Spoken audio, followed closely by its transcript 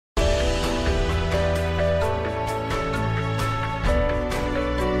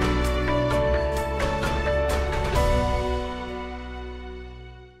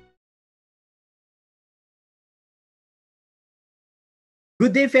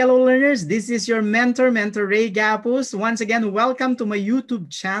Good day, fellow learners. This is your mentor Ray Gapuz. Once again, welcome to my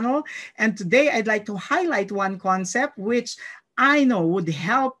YouTube channel. And today I'd like to highlight one concept which I know would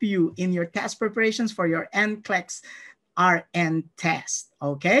help you in your test preparations for your NCLEX RN test.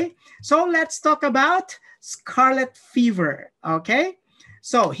 Okay, so let's talk about scarlet fever. Okay,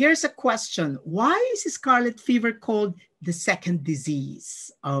 so here's a question. Why is scarlet fever called the second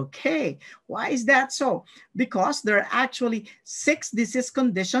disease? Okay, why is that so? Because there are actually 6 disease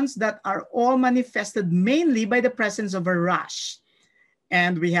conditions that are all manifested mainly by the presence of a rash.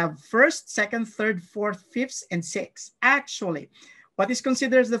 And we have first, second, third, fourth, fifth, and sixth. Actually, what is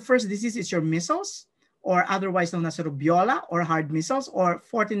considered as the first disease is your measles, or otherwise known as rubiola or hard measles, or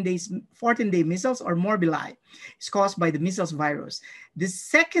 14-day measles or morbilli. It's caused by the measles virus. The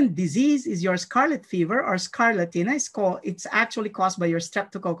second disease is your scarlet fever or scarlatina. It's actually caused by your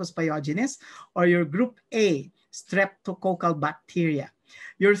streptococcus pyogenes or your group A streptococcal bacteria.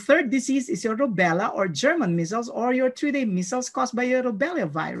 Your third disease is your rubella or German measles or your 3-day measles caused by your rubella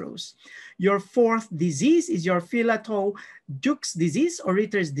virus. Your fourth disease is your Philato-Dux disease or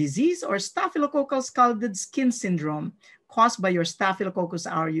Ritter's disease or staphylococcal scalded skin syndrome caused by your Staphylococcus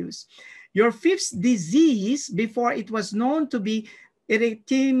aureus. Your fifth disease, before it was known to be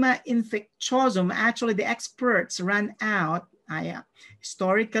erythema infectiosum, actually the experts ran out.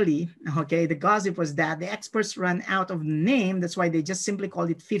 Historically, okay, the gossip was that the experts ran out of name. That's why they just simply called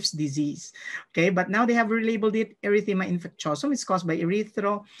it fifth disease. Okay, but now they have relabeled it erythema infectiosum. It's caused by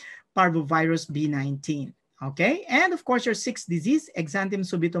erythroparvovirus B19. Okay, and of course, your sixth disease, exanthema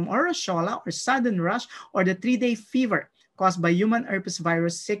subitum or rashola or sudden rash or the 3-day fever caused by human herpes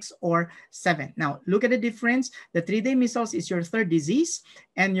virus 6 or 7. Now, look at the difference. The 3-day measles is your third disease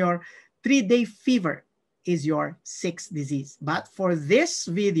and your 3-day fever is your sixth disease. But for this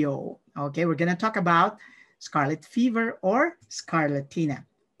video, okay, we're gonna talk about scarlet fever or scarlatina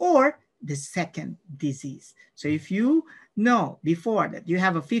or the second disease. So if you know before that you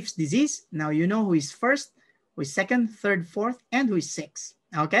have a fifth disease, now you know who is first, who is second, third, fourth, and who is sixth,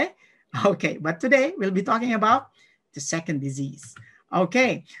 okay? Okay, but today we'll be talking about the second disease.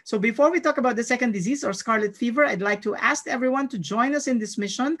 Okay, so before we talk about the second disease or scarlet fever, I'd like to ask everyone to join us in this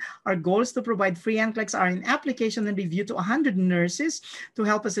mission. Our goal is to provide free NCLEX RN application and review to 100 nurses. To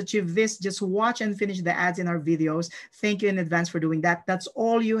help us achieve this, just watch and finish the ads in our videos. Thank you in advance for doing that. That's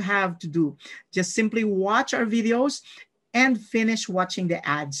all you have to do. Just simply watch our videos and finish watching the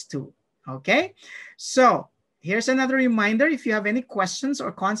ads too. Okay, so here's another reminder. If you have any questions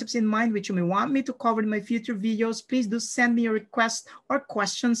or concepts in mind which you may want me to cover in my future videos, please do send me your requests or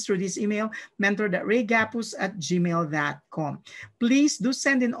questions through this email, mentor.raygapuz@gmail.com. Please do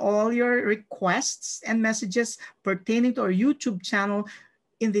send in all your requests and messages pertaining to our YouTube channel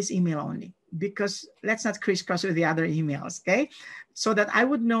in this email only, because let's not crisscross with the other emails, okay? So that I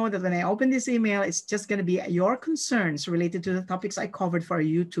would know that when I open this email, it's just gonna be your concerns related to the topics I covered for our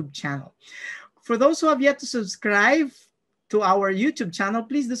YouTube channel. For those who have yet to subscribe to our YouTube channel,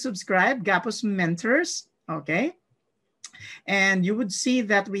 please do subscribe, Gapuz Mentors, okay? And you would see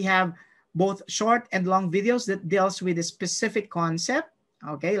that we have both short and long videos that deals with a specific concept,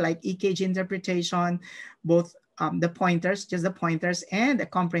 okay? Like EKG interpretation, both the pointers, just the pointers, and a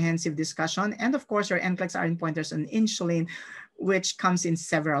comprehensive discussion. And of course, your NCLEX RN pointers on insulin, which comes in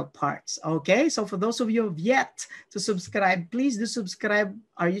several parts, okay? So for those of you who have yet to subscribe, please do subscribe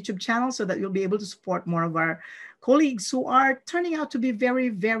our YouTube channel so that you'll be able to support more of our colleagues who are turning out to be very,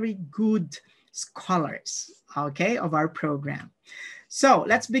 very good scholars, okay, of our program. So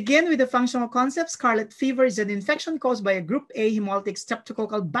let's begin with the functional concept. Scarlet fever is an infection caused by a group A hemolytic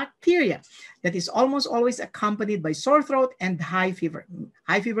streptococcal bacteria that is almost always accompanied by sore throat and high fever.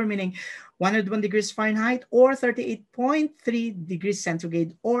 High fever meaning 101 degrees Fahrenheit or 38.3 degrees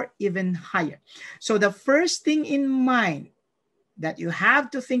centigrade or even higher. So the first thing in mind that you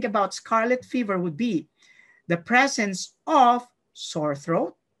have to think about scarlet fever would be the presence of sore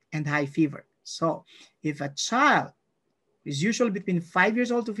throat and high fever. So if a child is usually between 5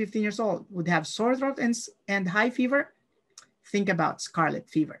 years old to 15 years old would have sore throat and high fever, think about scarlet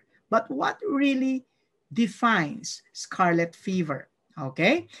fever. But what really defines scarlet fever?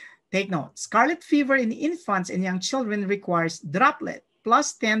 Okay, take note. Scarlet fever in infants and young children requires droplet plus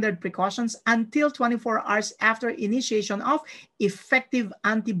standard precautions until 24 hours after initiation of effective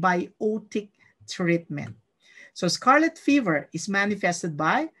antibiotic treatment. So scarlet fever is manifested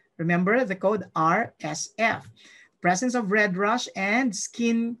by, remember the code RSF, presence of red rash and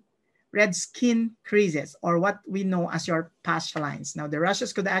red skin creases, or what we know as your pastel lines. Now, the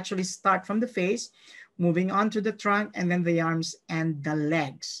rashes could actually start from the face, moving on to the trunk, and then the arms and the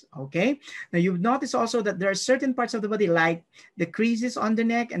legs, okay? Now you've noticed also that there are certain parts of the body like the creases on the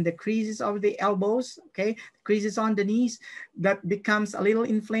neck and the creases of the elbows, okay? Creases on the knees that becomes a little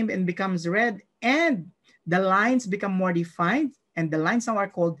inflamed and becomes red, and the lines become more defined, and the lines now are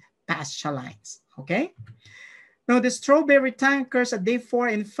called fascia lines, okay? Now, the strawberry tongue occurs at day 4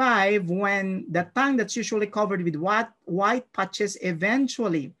 and 5 when the tongue that's usually covered with white patches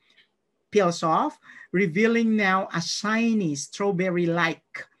eventually peels off, revealing now a shiny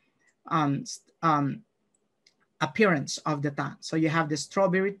strawberry-like appearance of the tongue. So you have the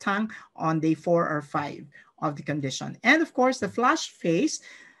strawberry tongue on day 4 or 5 of the condition. And of course, the flushed face,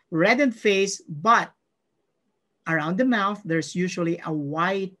 reddened face, but around the mouth, there's usually a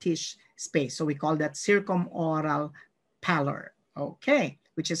whitish space. So we call that circumoral pallor, okay,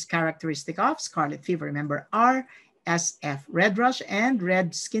 which is characteristic of scarlet fever. Remember, RSF, red rash and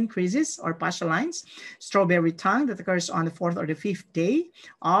red skin creases or fascia lines, strawberry tongue that occurs on the 4th or the 5th day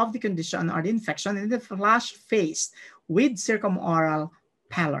of the condition or the infection, and the flushed face with circumoral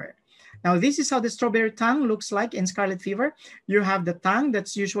pallor. Now, this is how the strawberry tongue looks like in scarlet fever. You have the tongue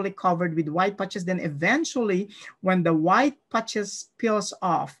that's usually covered with white patches. Then eventually, when the white patches peels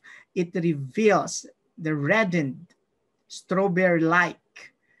off, it reveals the reddened strawberry-like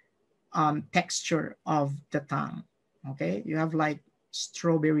texture of the tongue, okay? You have like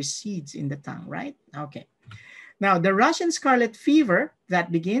strawberry seeds in the tongue, right? Okay. Now, the rash in scarlet fever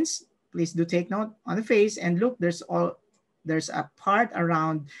that begins, please do take note on the face, and look, there's a part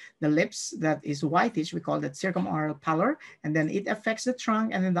around the lips that is whitish. We call that circumoral pallor, and then it affects the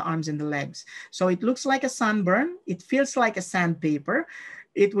trunk and then the arms and the legs. So it looks like a sunburn. It feels like a sandpaper.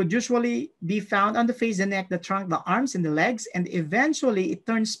 It would usually be found on the face, the neck, the trunk, the arms, and the legs, and eventually it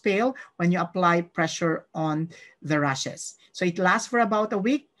turns pale when you apply pressure on the rashes. So it lasts for about a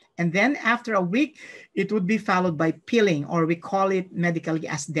week, and then after a week, it would be followed by peeling, or we call it medically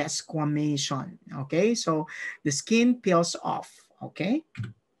as desquamation, okay? So the skin peels off, okay?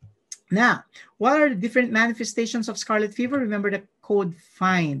 Now, what are the different manifestations of scarlet fever? Remember the code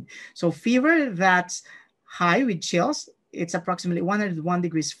FIND. So fever that's high with chills, it's approximately 101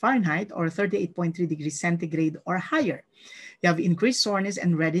 degrees Fahrenheit or 38.3 degrees centigrade or higher. You have increased soreness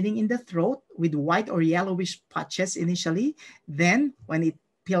and reddening in the throat with white or yellowish patches initially. Then when it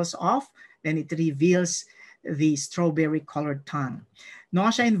peels off, then it reveals the strawberry colored tongue.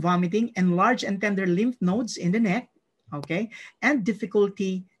 Nausea and vomiting, enlarged and tender lymph nodes in the neck, okay, and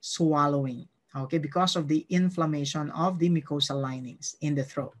difficulty swallowing, okay, because of the inflammation of the mucosal linings in the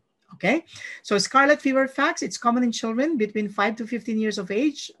throat. Okay, so scarlet fever facts, it's common in children between 5 to 15 years of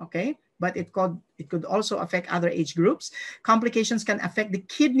age, okay, but it could also affect other age groups. Complications can affect the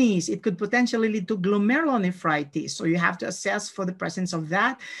kidneys. It could potentially lead to glomerulonephritis. So you have to assess for the presence of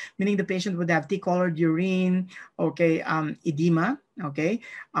that, meaning the patient would have tea-colored urine, okay, edema, okay,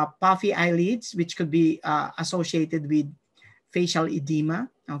 puffy eyelids, which could be associated with facial edema,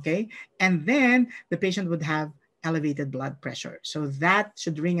 okay, and then the patient would have elevated blood pressure. So that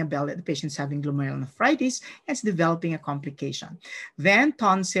should ring a bell that the patient's having glomerulonephritis and it's developing a complication. Then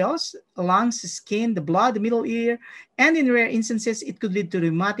tonsils, lungs, skin, the blood, the middle ear, and in rare instances, it could lead to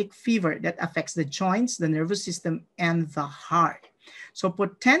rheumatic fever that affects the joints, the nervous system, and the heart. So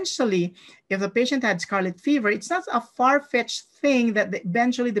potentially, if the patient had scarlet fever, it's not a far-fetched thing that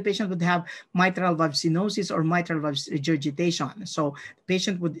eventually the patient would have mitral valve stenosis or mitral valve regurgitation. So the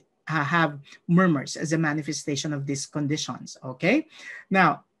patient would have murmurs as a manifestation of these conditions, okay?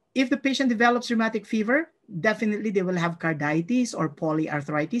 Now, if the patient develops rheumatic fever, definitely they will have carditis or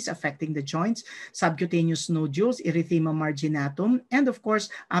polyarthritis affecting the joints, subcutaneous nodules, erythema marginatum, and of course,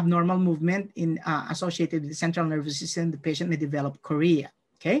 abnormal movement associated with the central nervous system. The patient may develop chorea.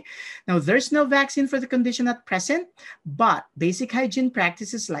 Okay, now there's no vaccine for the condition at present, but basic hygiene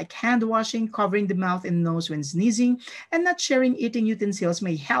practices like hand washing, covering the mouth and nose when sneezing, and not sharing eating utensils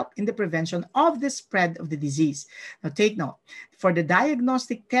may help in the prevention of the spread of the disease. Now take note, for the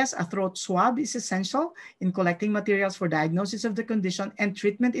diagnostic test, a throat swab is essential in collecting materials for diagnosis of the condition, and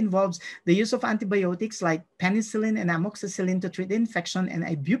treatment involves the use of antibiotics like penicillin and amoxicillin to treat the infection, and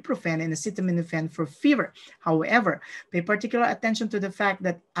ibuprofen and acetaminophen for fever. However, pay particular attention to the fact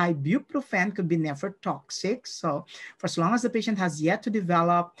that ibuprofen could be nephrotoxic. So for as long as the patient has yet to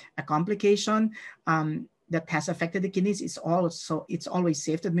develop a complication that has affected the kidneys, it's always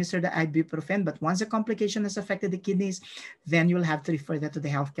safe to administer the ibuprofen. But once a complication has affected the kidneys, then you'll have to refer that to the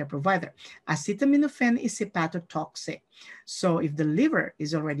healthcare provider. Acetaminophen is hepatotoxic. So if the liver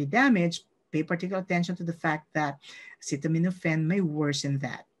is already damaged, pay particular attention to the fact that acetaminophen may worsen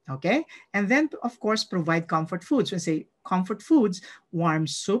that. Okay, and then of course provide comfort foods. When I say comfort foods, warm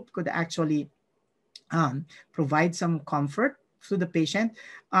soup could actually provide some comfort to the patient,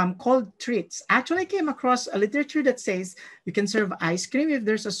 cold treats. Actually, I came across a literature that says you can serve ice cream if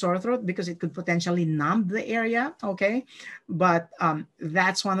there's a sore throat because it could potentially numb the area, okay? But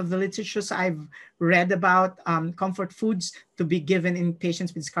that's one of the literatures I've read about, comfort foods to be given in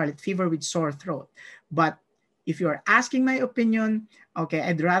patients with scarlet fever with sore throat. But if you're asking my opinion, okay,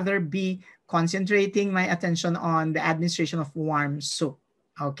 I'd rather be concentrating my attention on the administration of warm soup,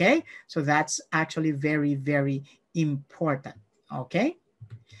 okay? So that's actually very, very important, okay?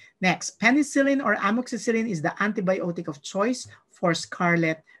 Next, penicillin or amoxicillin is the antibiotic of choice for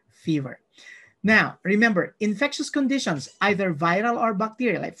scarlet fever. Now, remember, infectious conditions, either viral or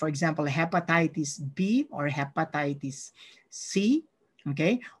bacterial, like for example, hepatitis B or hepatitis C,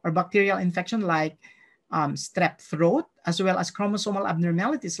 okay? Or bacterial infection like strep throat, as well as chromosomal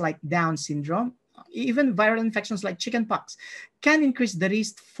abnormalities like Down syndrome, even viral infections like chickenpox can increase the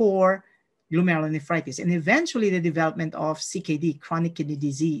risk for glomerulonephritis and eventually the development of CKD, chronic kidney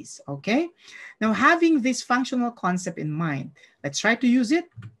disease, okay? Now, having this functional concept in mind, let's try to use it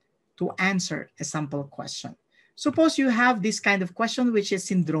to answer a sample question. Suppose you have this kind of question, which is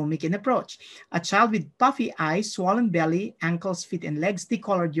syndromic in approach. A child with puffy eyes, swollen belly, ankles, feet, and legs,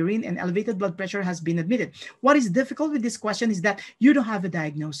 decolored urine, and elevated blood pressure has been admitted. What is difficult with this question is that you don't have a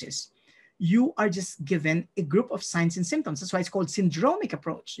diagnosis. You are just given a group of signs and symptoms. That's why it's called syndromic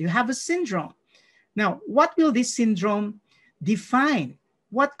approach. You have a syndrome. Now, what will this syndrome define?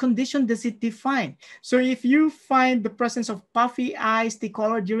 What condition does it define? So if you find the presence of puffy eyes,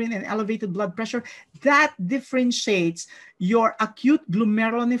 decolored urine, and elevated blood pressure, that differentiates your acute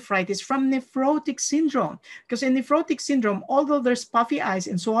glomerulonephritis from nephrotic syndrome. Because in nephrotic syndrome, although there's puffy eyes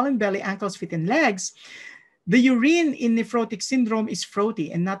and swollen belly, ankles, feet, and legs, the urine in nephrotic syndrome is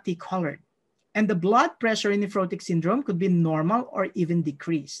frothy and not decolored. And the blood pressure in nephrotic syndrome could be normal or even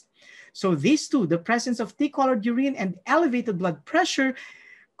decreased. So these two, the presence of decolored urine and elevated blood pressure,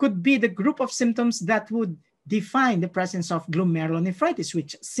 could be the group of symptoms that would define the presence of glomerulonephritis,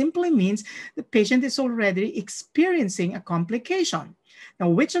 which simply means the patient is already experiencing a complication. Now,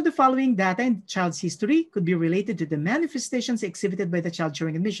 which of the following data in the child's history could be related to the manifestations exhibited by the child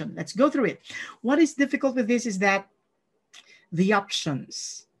during admission? Let's go through it. What is difficult with this is that the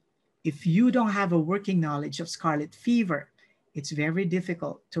options, if you don't have a working knowledge of scarlet fever, it's very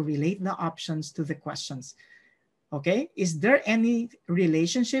difficult to relate the options to the questions. Okay, is there any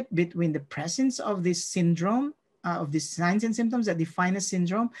relationship between the presence of this syndrome, of these signs and symptoms that define a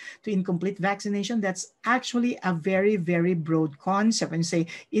syndrome to incomplete vaccination? That's actually a very, very broad concept. When you say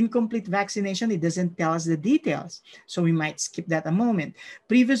incomplete vaccination, it doesn't tell us the details. So we might skip that a moment.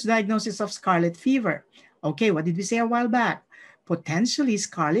 Previous diagnosis of scarlet fever. Okay, what did we say a while back? Potentially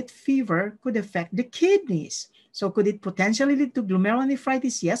scarlet fever could affect the kidneys. So could it potentially lead to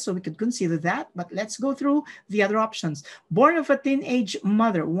glomerulonephritis? Yes, so we could consider that, but let's go through the other options. Born of a teenage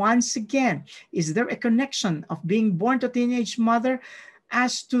mother, once again, is there a connection of being born to a teenage mother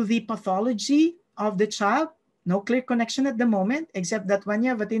as to the pathology of the child? No clear connection at the moment, except that when you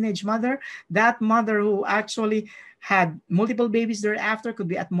have a teenage mother, that mother who actually had multiple babies thereafter could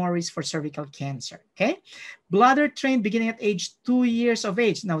be at more risk for cervical cancer, okay? Bladder trained beginning at age 2 years of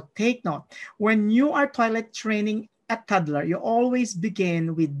age. Now take note, when you are toilet training a toddler, you always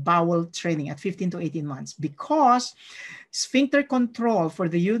begin with bowel training at 15 to 18 months because sphincter control for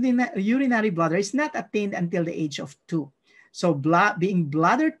the urinary bladder is not attained until the age of 2. So being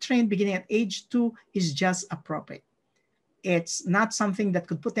bladder trained beginning at age 2 is just appropriate. It's not something that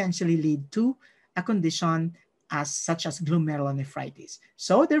could potentially lead to a condition such as glomerulonephritis.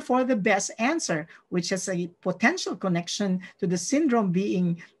 So therefore, the best answer, which has a potential connection to the syndrome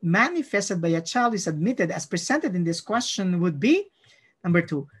being manifested by a child is admitted as presented in this question would be number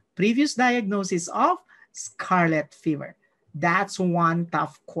 2, previous diagnosis of scarlet fever. That's one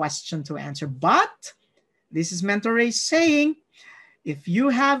tough question to answer. But this is Mentor Ray saying, if you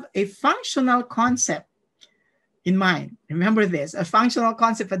have a functional concept in mind, remember this, a functional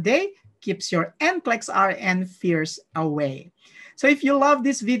concept a day keeps your NCLEX RN fears away. So if you love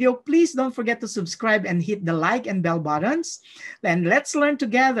this video, please don't forget to subscribe and hit the like and bell buttons. Then let's learn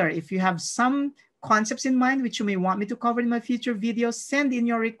together. If you have some concepts in mind which you may want me to cover in my future videos, send in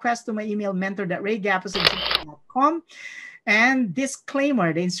your request to my email mentor.raygapuz@gmail.com. And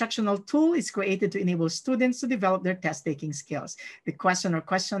disclaimer, the instructional tool is created to enable students to develop their test-taking skills. The question or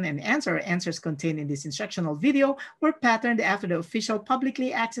question and answers contained in this instructional video were patterned after the official publicly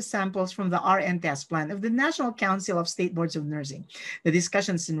accessed samples from the RN test plan of the National Council of State Boards of Nursing. The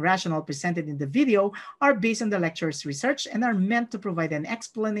discussions and rationale presented in the video are based on the lecturer's research and are meant to provide an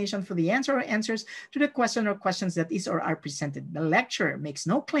explanation for the answer or answers to the question or questions that is or are presented. The lecturer makes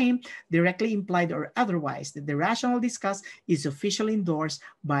no claim, directly implied or otherwise, that the rationale discussed is officially endorsed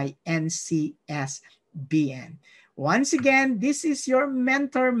by NCSBN. Once again, this is your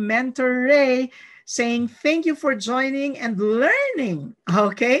mentor, Ray, saying thank you for joining and learning,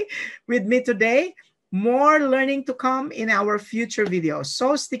 okay, with me today. More learning to come in our future videos.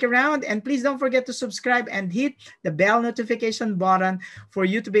 So stick around and please don't forget to subscribe and hit the bell notification button for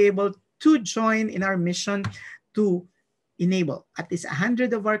you to be able to join in our mission to enable at least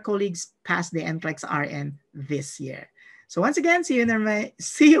 100 of our colleagues pass the NCLEX RN this year. So once again, see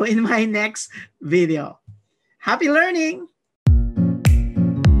you in my next video. Happy learning!